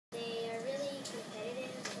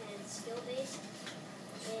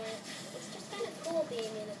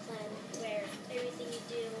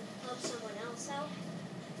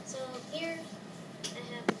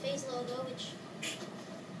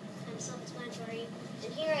sorry.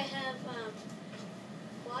 And here I have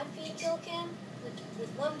quad feed kill cam with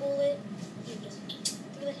one bullet, just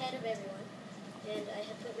through the head of everyone. And I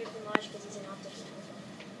have put Rick Lamage because he's an optical.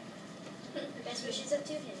 Best wishes up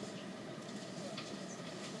to him.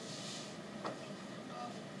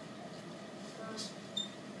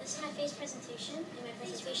 This is my phase presentation. In my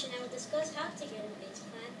presentation, I will discuss how to get a phase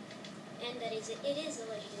plan, and that it is a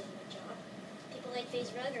legitimate job. People like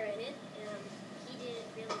Phase Rug are in it. He didn't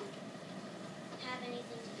really have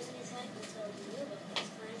anything to do in his head until he knew about phase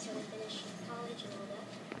plan, so he finished college and all that.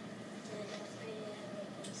 And I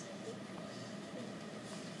like them slightly.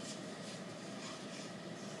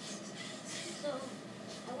 So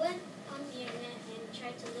I went on the internet and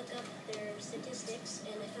tried to look up their statistics,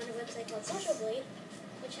 and I found a website called Social Blade,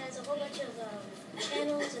 which has a whole bunch of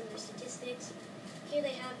channels and their statistics. Here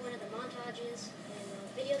they have one of the montages, and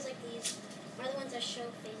videos like these are the ones that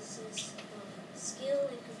show Phaze's skill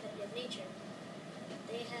and competitive nature.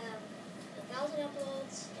 They have 1,000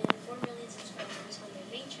 uploads and 4 million subscribers on their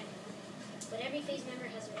main channel, but every Phase member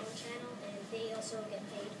has their own channel, and they also get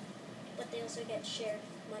paid, but they also get shared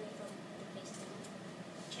money from the Phase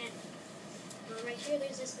channel. Right here,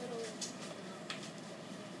 there's this little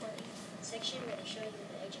section where they show you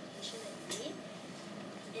the education that you need.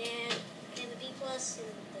 And they have a B+ in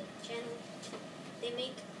the channel. They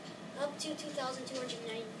make up to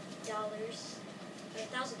 $2,209 or $1,000 a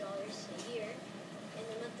year, and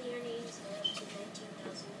the monthly earnings are up to $19,000 a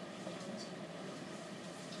month.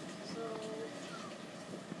 So,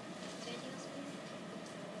 is there anything else in here?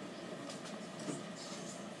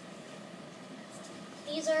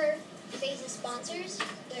 These are Phaze's sponsors.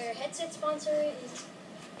 Their headset sponsor is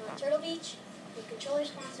Turtle Beach. The controller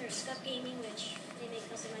sponsor is Scuff Gaming, which they make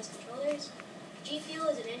customized controllers. G Fuel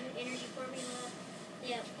is an energy formula.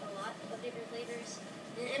 They have a lot of different flavors.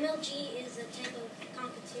 And MLG is a type of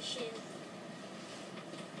competition,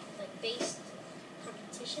 like based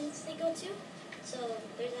competitions they go to. So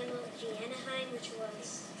there's MLG Anaheim, which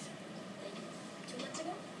was like 2 months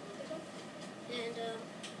ago, and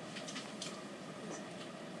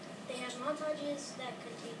they have montages that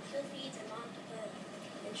contain kill feeds and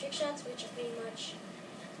trick shots, which are pretty much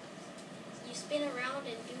you spin around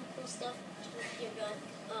and do cool stuff with your gun,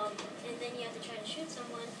 and then you have to try to shoot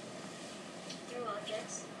someone through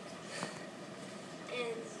objects,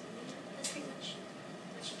 and that's pretty much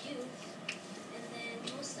what you do. And then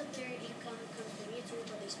most of their income comes from YouTube,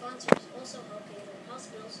 but their sponsors also help pay their house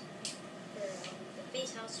bills for the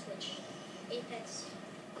Phase house, which Apex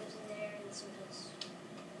lives in there and sometimes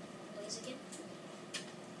plays again.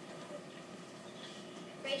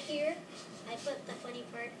 Right here, I put the funny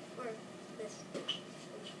part, or this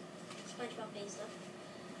SpongeBob Phase stuff.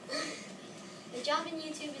 The job in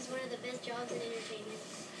YouTube is one of the best jobs in entertainment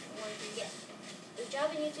one can get. The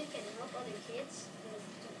job in YouTube can help other kids with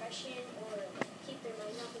depression or keep their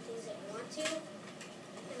mind off of things that you want to.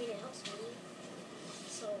 I mean, it helps me,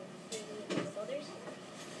 so maybe it helps others.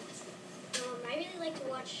 I really like to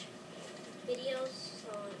watch videos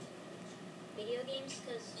on video games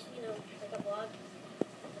because, you know, like a vlog.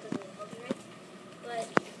 But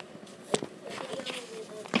the video with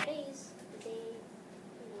Phase, they can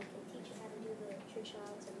teach you how to do the trick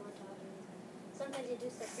shots and montages. Sometimes they do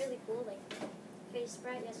stuff really cool, like Phase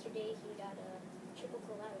Sprite yesterday, he got a triple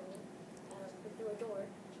collateral through a door.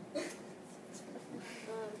 Yeah,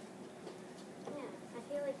 I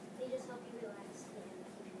feel like they just help you relax and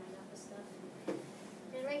keep your mind off of stuff.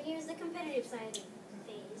 And right here is the competitive side of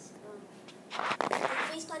Phase. The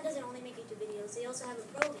Phase Plan doesn't only make YouTube videos, they also have a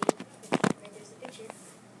pro league. There's the picture.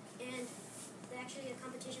 And actually a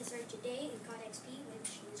competition started today in COD XP,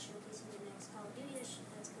 which is showcasing the next Call of Duty that's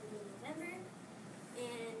coming in November.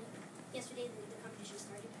 And yesterday the competition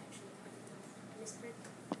started, actually. I misprint.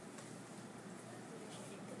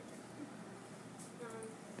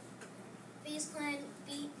 Phase Clan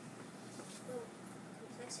beat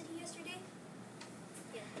Complexity yesterday.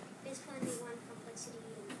 Yeah, Phase Clan they won Complexity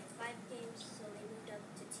in 5 games, so they moved up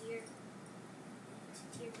to tier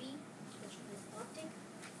B. With optic.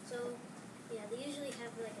 So yeah, they usually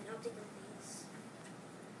have like an optical phase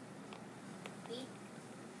beat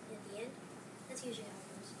at the end. That's usually how it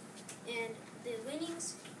goes. And the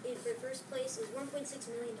winnings for first place is $1.6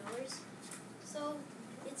 million. So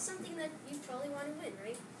it's something that you probably want to win,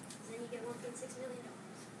 right? Because then you get $1.6 million.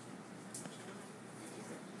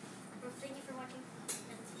 Well, thank you for watching.